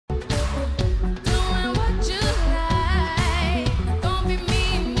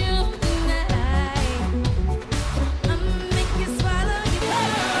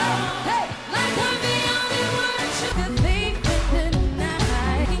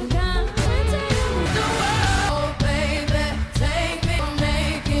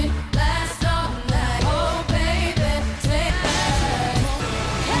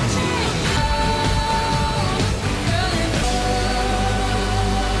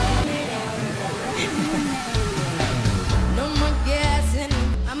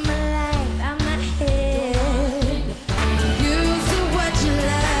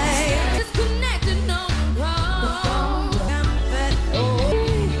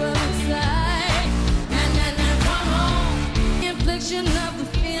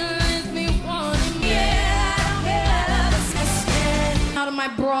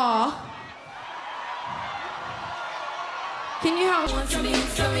Can you help? Want to meet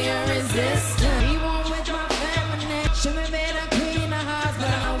some of your resistance? Be one with my feminine. Should have been a queen in the house, but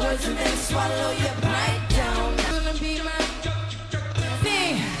I wasn't. Then swallow your pride down. Gonna be my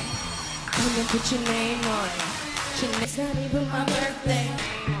thing. I'm gonna put your name on it. It's not even my birthday.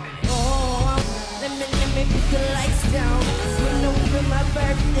 Oh, let me put the lights down. You know it's my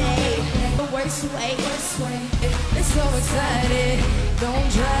birthday. The worst way. It's so excited. Don't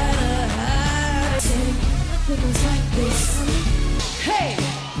try to hide it. Feelings like this. Hey,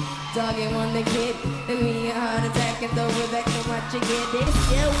 doggy wanna get me a heart attack and throw it back and watch you get it.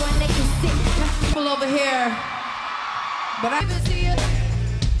 Still wanna kiss it. People over here, but I can see you.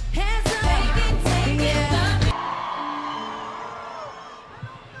 Hands up, take it, yeah.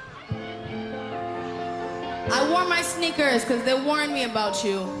 I wore my sneakers because they warned me about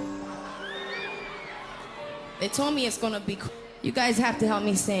you. They told me it's gonna be cool. You guys have to help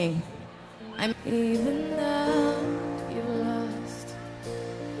me sing. I'm even though you've lost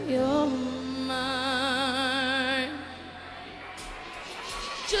your mind,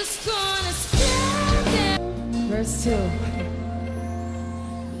 just gonna stand there. Verse 2.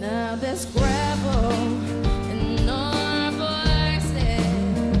 Now there's gravel in our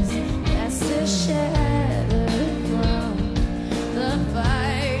voices. That's the shadow from the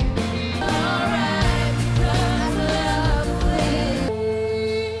fight. Alright, cause love will.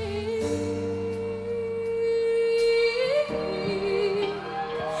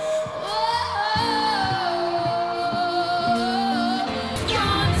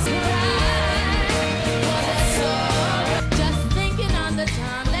 Just thinking on the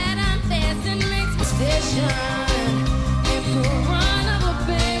time that I'm facing makes me station. If the run of a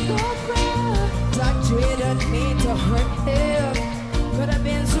big old crowd, doctor didn't mean to hurt him. Could have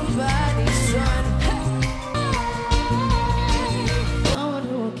been somebody's son. No one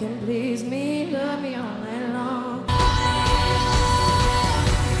who can please me, love me all night long.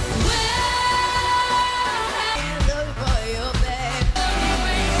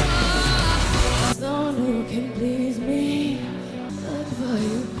 Someone who can please me, look for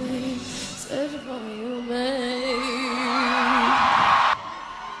you, babe, search for you, babe.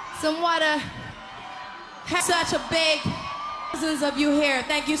 Some water. Such a big thousands of you here.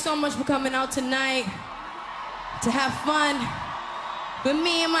 Thank you so much for coming out tonight to have fun with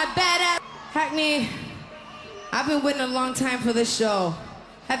me and my badass Hackney. I've been waiting a long time for this show.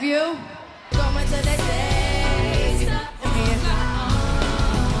 Have you?